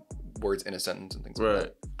words and words in a sentence and things like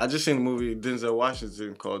that. I just seen a movie Denzel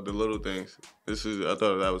Washington called The Little Things. I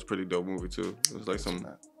thought that was a pretty dope movie too. It was like some.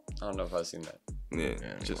 I don't know if I've seen that. Yeah,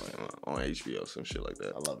 just on HBO, some shit like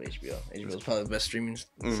that. I love HBO. HBO is probably the best streaming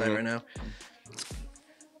site right now.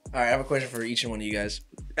 All right, I have a question for each and one of you guys.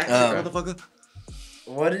 Motherfucker.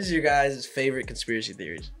 What is your guys' favorite conspiracy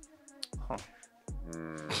theories?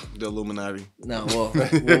 The Illuminati. No, we'll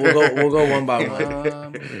go one by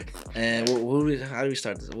one. And how do we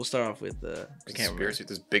start this? We'll start off with the conspiracy.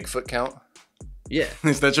 Does Bigfoot count? Yeah.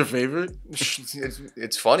 Is that your favorite?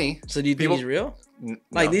 It's funny. So do you think he's real?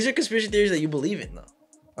 Like these are conspiracy theories that you believe in, though.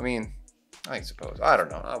 I mean, I suppose. I don't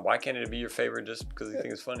know. Why can't it be your favorite just because you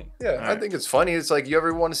think it's funny? Yeah, I think it's funny. It's like you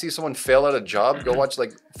ever want to see someone fail at a job? Go watch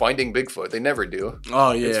like Finding Bigfoot. They never do.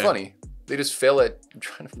 Oh yeah, it's funny. They just fail at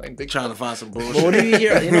trying to find Bigfoot. Trying to find some bullshit. But what do you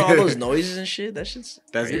hear? You know all those noises and shit. That shit's.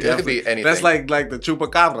 It could be anything. That's like the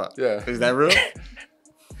chupacabra. Yeah. Is that real?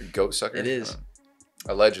 Goat sucker. It is.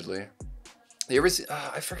 Allegedly. You ever see?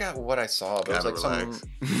 I forgot what I saw, but it was like some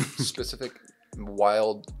specific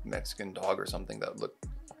wild Mexican dog or something that looked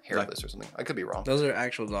hairless or something. I could be wrong. Those are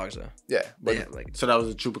actual dogs, though. Yeah, but so that was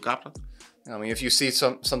a chupacabra. I mean, if you see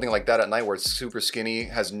something like that at night where it's super skinny,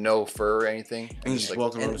 has no fur or anything, and just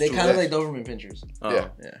walking around, they kind of like Doberman pinchers. Oh.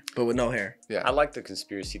 Yeah, but with no hair. Yeah, I like the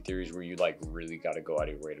conspiracy theories where you like really got to go out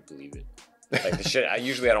of your way to believe it. Like the shit, I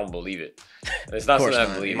don't believe it. It's not something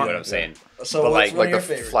I believe. What I'm saying. So but what's like the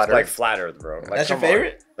flat Earth, like flat Earth, bro. Like, that's your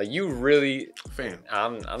favorite? Like you really, fam.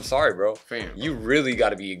 I'm sorry, bro. Fam. You really got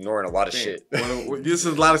to be ignoring a lot of shit. Well, this is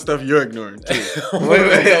a lot of stuff you're ignoring too.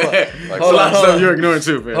 wait. Hold on. Stuff you're ignoring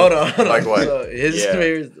too, fam. Hold on. Like what? So his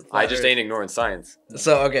favorite. I just ain't ignoring science.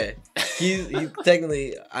 So okay, he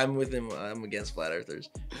technically, I'm with him. I'm against flat earthers.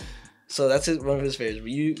 So that's one of his favorites.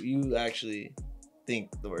 But you actually think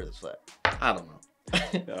the Earth is flat? I don't know.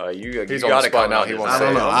 He's on the spot now. He won't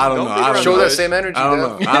say it. I don't know. Show that same energy. I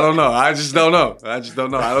don't know. I just don't know.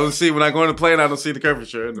 I don't see when I go on the plane. I don't see the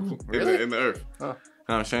curvature in the Earth. Huh. You know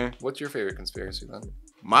what I'm saying? What's your favorite conspiracy then?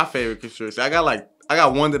 My favorite conspiracy. I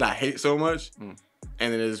got one that I hate so much, and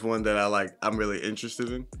then there's one that I'm really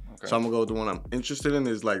interested in. Okay. So I'm gonna go with the one I'm interested in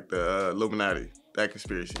is like the Illuminati, that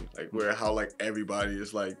conspiracy, like where how like everybody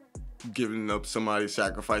is like giving up somebody,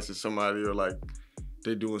 sacrificing somebody, or like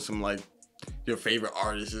they're doing some like. Your favorite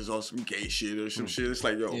artist is on some gay shit or some shit. It's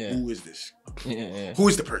like, yo, who is this? Who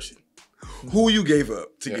is the person? Who you gave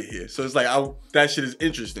up to get here? So it's like, that shit is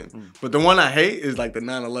interesting. But the one I hate is like the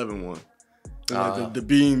 9/11 one. Like the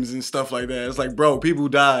beams and stuff like that. It's like, bro, people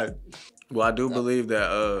died. Well, I do believe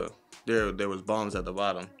that there was bombs at the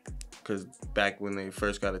bottom. Because back when they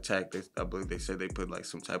first got attacked, I believe they said they put like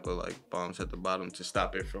some type of like bombs at the bottom to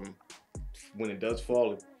stop it from, when it does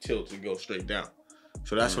fall, it tilts and goes straight down.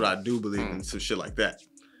 So that's what I do believe in, some shit like that.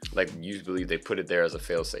 Like you believe they put it there as a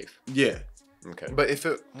failsafe. Yeah. Okay. But if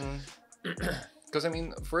it, because I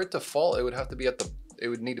mean, for it to fall, it would have to be at the it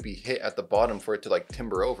would need to be hit at the bottom for it to like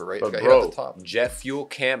timber over, right? But it bro, hit at the top. jet fuel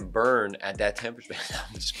can't burn at that temperature.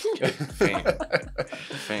 I'm just Fam.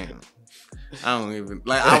 I don't even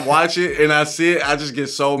like. I watch it and I see it. I just get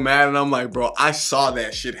so mad and I'm like, bro, I saw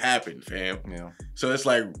that shit happen, fam. Yeah. So it's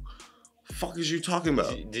like, fuck is you talking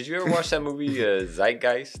about? Did you ever watch that movie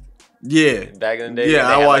Zeitgeist? Yeah. Back in the day. Yeah,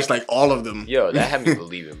 I watched like all of them. Yo, that had me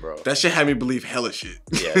believing, bro. That shit had me believe hella shit.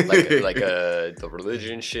 Yeah, like the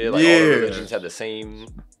religion shit. Like all the religions had the same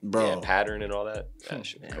pattern and all that. That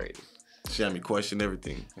shit was crazy. She had me question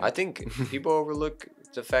everything. I think people overlook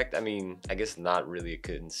the fact. I mean, I guess not really a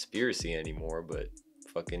conspiracy anymore, but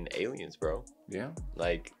fucking aliens, bro. Yeah.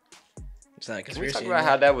 Like, it's not a can we conspiracy. talk about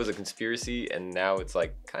how that was a conspiracy and now it's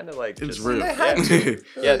like kind of like it's just real?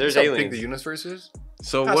 Yeah, there's How aliens. big the universe is?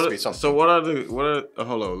 So what are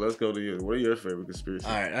hold on, let's go to you. What are your favorite conspiracies?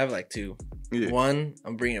 All right, I have like two. Yeah. One,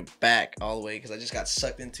 I'm bringing it back all the way because I just got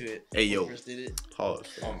sucked into it. Hey yo, First did it. pause.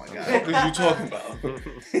 Oh my god. What are you talking about?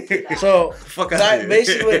 So fuck out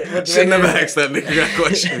basically what should never ask that nigga that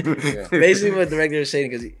question. Basically what the director is saying,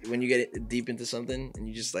 because when you get deep into something and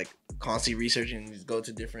you just like constantly researching and you just go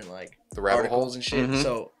to different like The rabbit articles holes and shit. Mhm.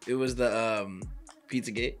 So it was the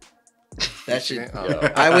Pizzagate. That shit. Oh.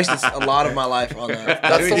 I wasted a lot of my life on that.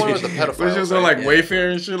 That's the one with the pedophiles. Was just on like Yeah.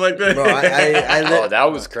 Wayfair and shit like that? Bro, Oh,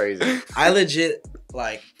 that was crazy. I legit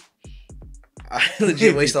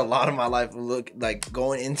wasted a lot of my life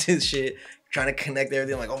going into shit, trying to connect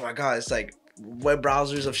everything. Like, oh my god, it's like web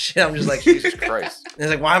browsers of shit. I'm just like, Jesus Christ. And it's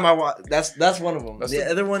like, why am I? That's one of them. The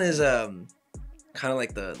other one is kind of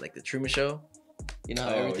like the Truman Show. You know how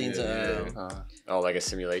everything's like a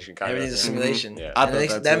simulation kind everything's a of. simulation. Yeah.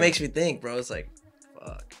 That makes me think, bro. It's like,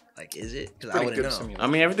 fuck. Like, is it? Because I wouldn't know. I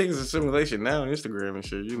mean, everything's a simulation now on Instagram and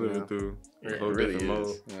shit. You living through a whole different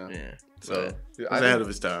mode. Yeah. So it's ahead of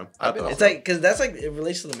its time. It's like, because that's like, it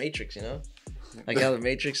relates to the Matrix, you know? Like how the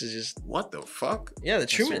Matrix is just what the fuck? Yeah, the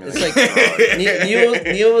Truman. It's like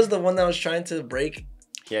Neo was the one that was trying to break.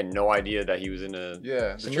 He had no idea that he was in a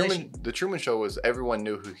the Truman Show was everyone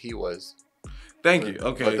knew who he was. Thank you.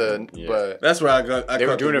 Okay, but that's where I got. They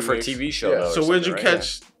were doing it for a TV show. Though, so where'd you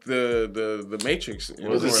catch the Matrix? It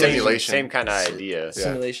was a simulation, same kind of idea.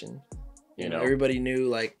 Simulation. You know, everybody knew.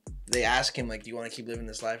 Like they asked him, like, "Do you want to keep living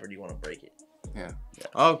this life, or do you want to break it?" Yeah.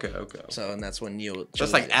 Okay. So and that's when Neo.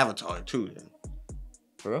 That's like Avatar too, then.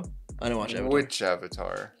 Bro, I didn't watch Avatar. Which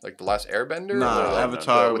Avatar? Like the Last Airbender? Nah,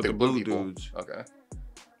 Avatar with the blue dudes. Okay.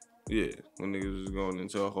 Yeah, when niggas was going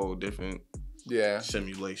into a whole different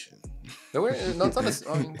simulation. No, it's not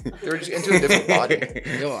I mean, they were just into a different body.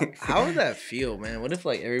 Yo, how would that feel, man? What if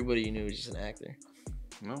like everybody you knew was just an actor?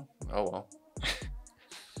 No. Oh well.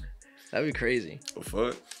 That'd be crazy. The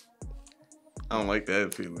fuck? I don't like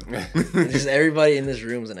that feeling. Just everybody in this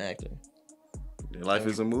room is an actor. Their life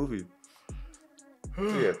is a movie.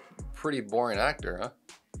 Yeah, pretty boring actor, huh?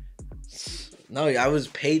 No, I was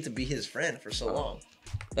paid to be his friend for so long.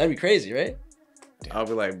 That'd be crazy, right? I'll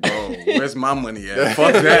be like, bro, where's my money at?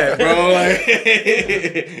 Fuck that, bro.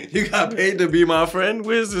 Like, you got paid to be my friend?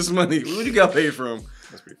 Where's this money? Where you got paid from?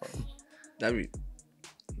 That's pretty funny. That'd be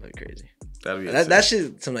crazy. That'd be that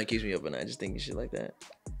shit. Something that keeps me up at night. Just thinking shit like that.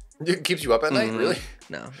 It keeps you up at night, really?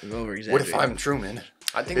 No, I'm over exaggerating. What if I'm Truman?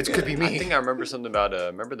 I think it could be me. I think I remember something about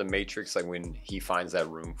remember the Matrix, like when he finds that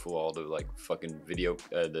room full of all the like fucking video,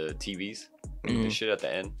 the TVs, and shit at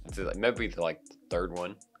the end. It's like maybe the like third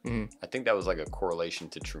one. I think that was like a correlation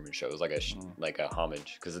to Truman Show. It was like a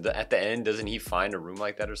homage because at the end, doesn't he find a room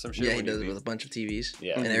like that or some shit? Yeah, he does it with a bunch of TVs.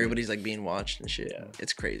 Yeah, and everybody's like being watched and shit. Yeah,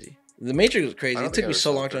 it's crazy. The Matrix was crazy. It took me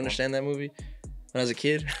so long to understand that movie when I was a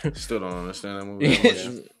kid. Still don't understand that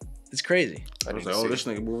movie. It's crazy. I was like, oh, this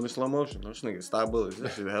nigga moving in slow motion. This nigga stop bullets.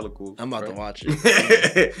 This shit hella cool. I'm about to watch it.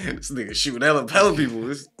 This nigga shooting hella people.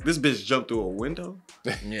 This bitch jumped through a window.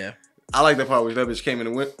 Yeah. I like that part where that bitch came in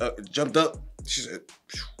and jumped up. She said,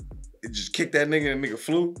 it just kicked that nigga and the nigga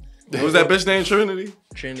flew. What was that bitch named? Trinity?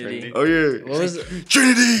 Oh, yeah. What was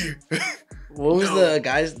Trinity! What was the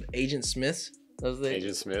guys? Agent Smiths? Those the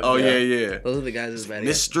Agent Smith. Oh, yeah. Those are the guys that's bad.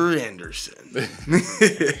 Mr. Anderson.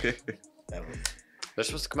 They're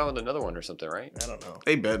supposed to come out with another one or something, right? I don't know.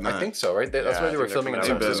 They bet not. I think so, right? That's why they were filming in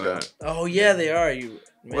San Francisco. Oh, yeah, they are.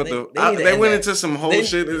 They went into some whole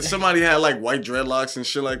shit. Somebody had like white dreadlocks and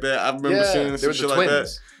shit like that. I remember seeing some shit like that.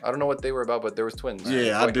 I don't know what they were about, but there was twins.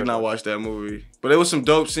 Yeah, I did not watch that movie. But there was some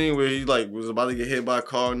dope scene where he like was about to get hit by a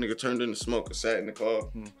car. Nigga turned into smoke and sat in the car.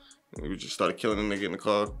 We just started killing the nigga in the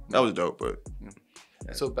car. That was dope, but...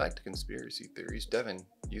 So back to conspiracy theories. Devin,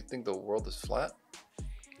 you think the world is flat?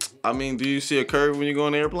 I mean, do you see a curve when you go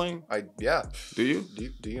on an airplane? Yeah. Do you?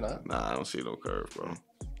 Do you not? Nah, I don't see no curve, bro.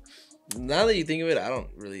 Now that you think of it, I don't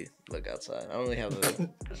really look outside. I don't really have the.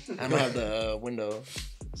 I don't have the window.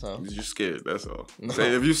 So you're scared. That's all. No.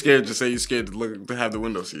 Say, if you're scared, just say you're scared to have the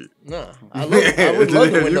window seat. No, I would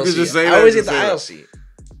love the window seat. I always get the aisle seat.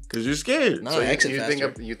 Cause you're scared. No, so you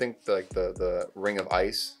you think like the ring of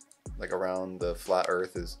ice like around the flat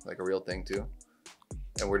Earth is like a real thing too,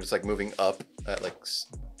 and we're just like moving up at like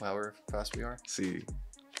however fast we are. See,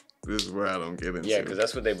 this is where I don't get into. Yeah, because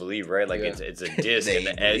that's what they believe, right? Like it's a disc, and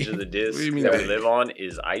the edge of the disc that we live on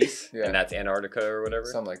is ice, and that's Antarctica or whatever.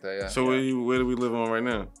 Something like that, yeah. So where do we live on right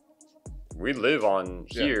now? We live on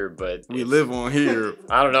here, but we live on here.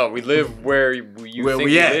 I don't know. We live where you think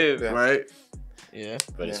we live, right? Yeah,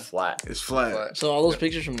 but it's flat. It's flat. So all those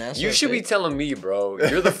pictures from NASA. You should be telling me, bro.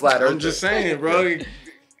 You're the flat earther. I'm just saying, bro.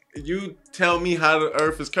 You tell me how the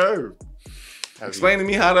Earth is curved. Explain to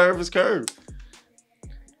me how the Earth is curved.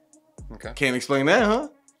 Okay. Can't explain that,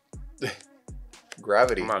 huh?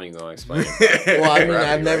 Gravity. I'm not even gonna explain it. Well, I mean,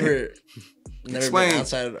 I've never been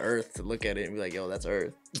outside of the Earth to look at it and be like, yo, that's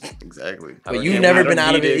Earth. Exactly. But you've never been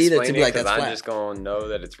out of it either to be like, that's flat. I'm just gonna know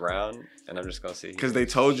that it's round, and I'm just gonna see. Because they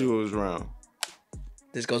told you it was round.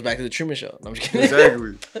 This goes back to the Truman Show. No, I'm just kidding.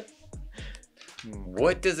 Exactly.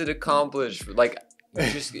 What does it accomplish? Like,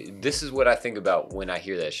 this is what I think about when I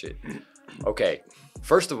hear that shit. Okay,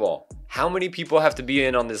 first of all, how many people have to be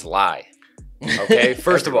in on this lie? Okay,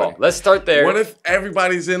 first of all, let's start there. What if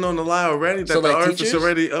everybody's in on the lie already? That the Earth is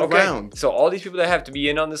already around. So all these people that have to be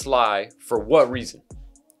in on this lie, for what reason?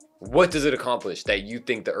 What does it accomplish that you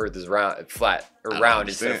think the Earth is flat or round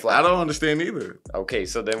instead of flat? I don't understand either. Okay,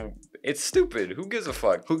 so then it's stupid. Who gives a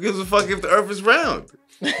fuck? Who gives a fuck if the Earth is round?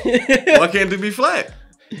 Why can't it be flat?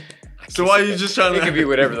 So why are you just trying to? It could be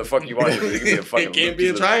whatever the fuck you want. It could be a fucking. It can't be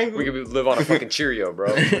a triangle. We could live on a fucking Cheerio,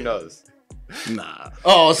 bro. Who knows? Nah.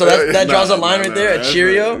 Oh, so that draws a line right there. A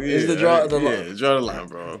Cheerio is the draw. Yeah, draw the line,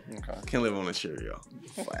 bro. Okay. Can't live on a Cheerio.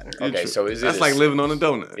 Okay, so is it? That's like living on a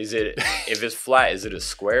donut. Is it? If it's flat, is it a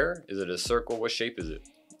square? Is it a circle? What shape is it?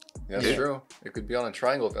 Yeah, that's true. It could be on a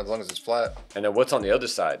triangle as long as it's flat. And then what's on the other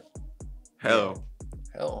side? Hell.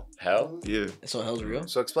 Hell? Yeah. So hell's real?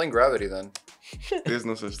 So explain gravity then. There's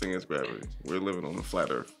no such thing as gravity. We're living on a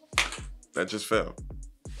flat Earth. That just fell.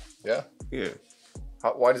 Yeah? Yeah.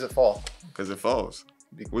 Why does it fall? Because it falls.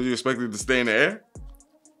 Would you expect it to stay in the air?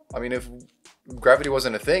 I mean, if gravity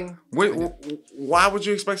wasn't a thing. Why would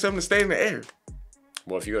you expect something to stay in the air?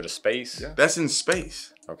 Well, if you go to space. Yeah. That's in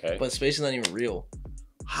space. Okay. But space is not even real.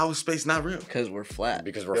 How is space not real? Because we're flat.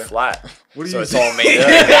 Because we're flat. What do so you it's all made up.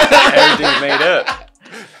 Everything's made up.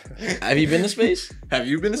 Have you been to space? Have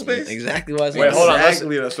you been to space? Exactly why. Wait, hold on.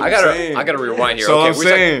 Exactly. That's what I'm saying. I gotta rewind here. So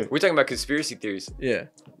Okay, we're talking about conspiracy theories. Yeah.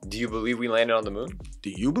 Do you believe we landed on the moon? Do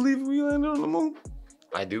you believe we landed on the moon?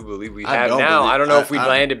 I do believe we have now. I don't know if we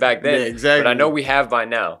landed back then. Yeah, exactly. But I know we have by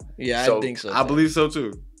now. Yeah, I think so. I believe so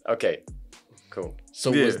too. Okay. Cool.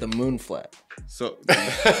 So was the moon flat? So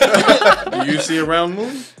do you see a round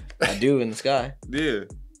moon? I do in the sky. Yeah.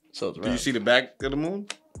 So it's round. Do you see the back of the moon?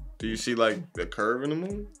 Do you see like the curve in the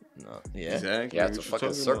moon? No. Yeah. Exactly. Yeah, it's a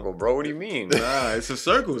fucking circle, bro. What do you mean? Nah, it's a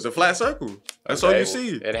circle. It's a flat circle. That's all you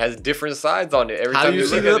see. It has different sides on it. Every How time do you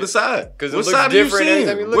see the other side? Because it looks different every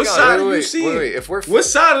time you look What side on it. do you see? Wait. If we're what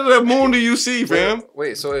side of the moon do you see, fam?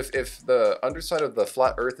 Wait. So if the underside of the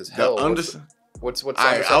flat Earth is hell, what's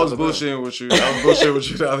I was bullshitting with you. I was bullshitting with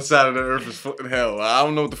you. The other side of the Earth is fucking hell. I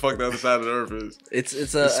don't know what the fuck the other side of the Earth is. It's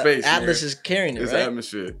space. Atlas is carrying it, it's right?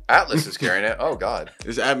 Atmosphere. Atlas is carrying it. Oh God.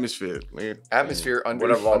 It's atmosphere, man. Atmosphere under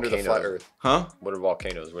the flat Earth. Huh? What are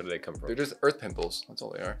volcanoes? Where do they come from? They're just earth pimples. That's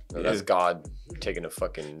all they are. No, that's God taking a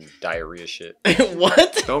fucking diarrhea shit.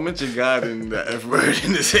 What? Don't mention God in the F word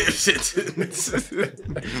in the same sentence.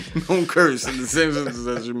 Don't curse in the same sentence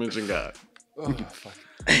as you mention God. Oh fuck.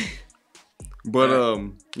 But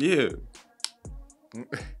yeah.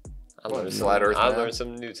 I learned flat Earth. I learned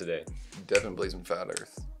something new today. Devin believes in flat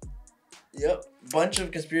Earth. Yep. Bunch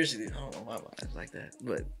of conspiracy. I don't know why I was like that,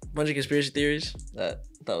 but bunch of conspiracy theories that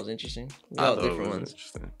I thought was interesting. I thought different ones.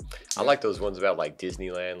 Interesting. I like those ones about like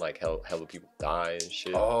Disneyland, like hella people die and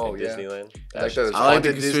shit. Oh, in yeah. Disneyland. I like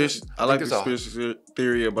the conspiracy. I like the conspiracy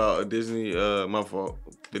theory about a Disney. My fault.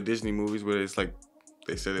 The Disney movies where it's like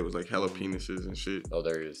they said it was like hella penises and shit. Oh,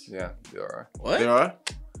 there is. Yeah, there are. What? There are.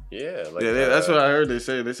 Yeah, like yeah, that's what I heard. They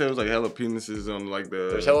said it was like hella penises on like the.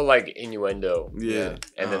 There's hella like innuendo. Yeah,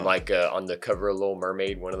 and then like on the cover of Little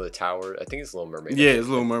Mermaid, one of the towers. I think it's Little Mermaid. Yeah, it's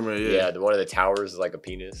Little Mermaid. Yeah, yeah. One of the towers is like a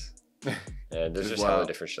penis. And there's just hella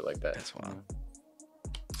different shit like that. That's wild.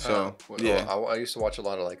 So yeah, I used to watch a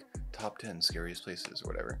lot of like top 10 scariest places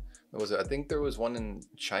or whatever. What was it? I think there was one in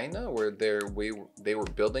China where they were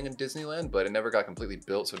building a Disneyland, but it never got completely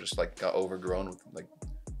built, so it just like got overgrown with like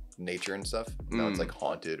nature and stuff. Now it's like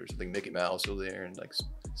haunted or something. Mickey Mouse over there and like.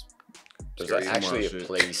 There's actually a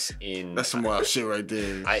place in. That's some wild shit right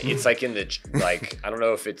there. It's like in the like I don't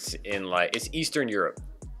know if it's in like it's Eastern Europe.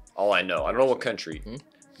 All I know what country,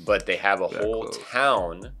 but they have a whole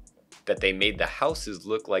town that they made the houses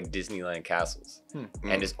look like Disneyland castles,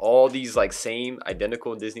 and it's all these like same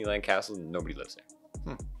identical Disneyland castles, and nobody lives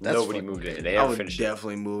there. Nobody moved in. They haven't finished.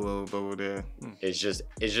 Definitely move over there. It's just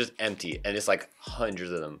empty, and it's like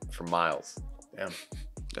hundreds of them for miles. Damn.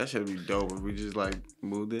 That should be dope if we just like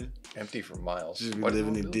moved in. Empty for miles. Just be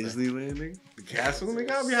living in Disneyland, nigga. The castle,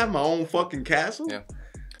 nigga. I'll be having my own fucking castle. Yeah.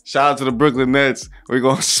 Shout out to the Brooklyn Nets. We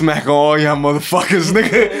gonna smack on all y'all motherfuckers,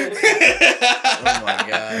 nigga. Oh my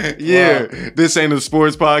god. Yeah, this ain't a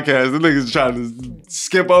sports podcast. The niggas trying to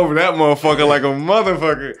skip over that motherfucker like a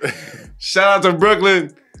motherfucker. Shout out to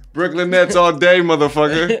Brooklyn. Brooklyn Nets all day,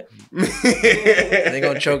 motherfucker. They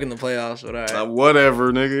gonna choke in the playoffs, but all right.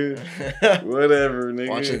 Whatever, nigga. Whatever,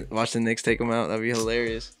 nigga. Watch the Knicks take them out. That'd be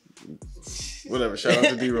hilarious. Whatever. Shout out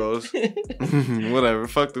to D-Rose. Whatever.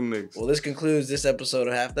 Fuck them niggas. Well, this concludes this episode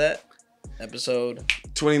of Half That. Episode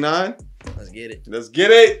 29. Let's get it. Let's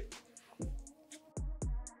get it.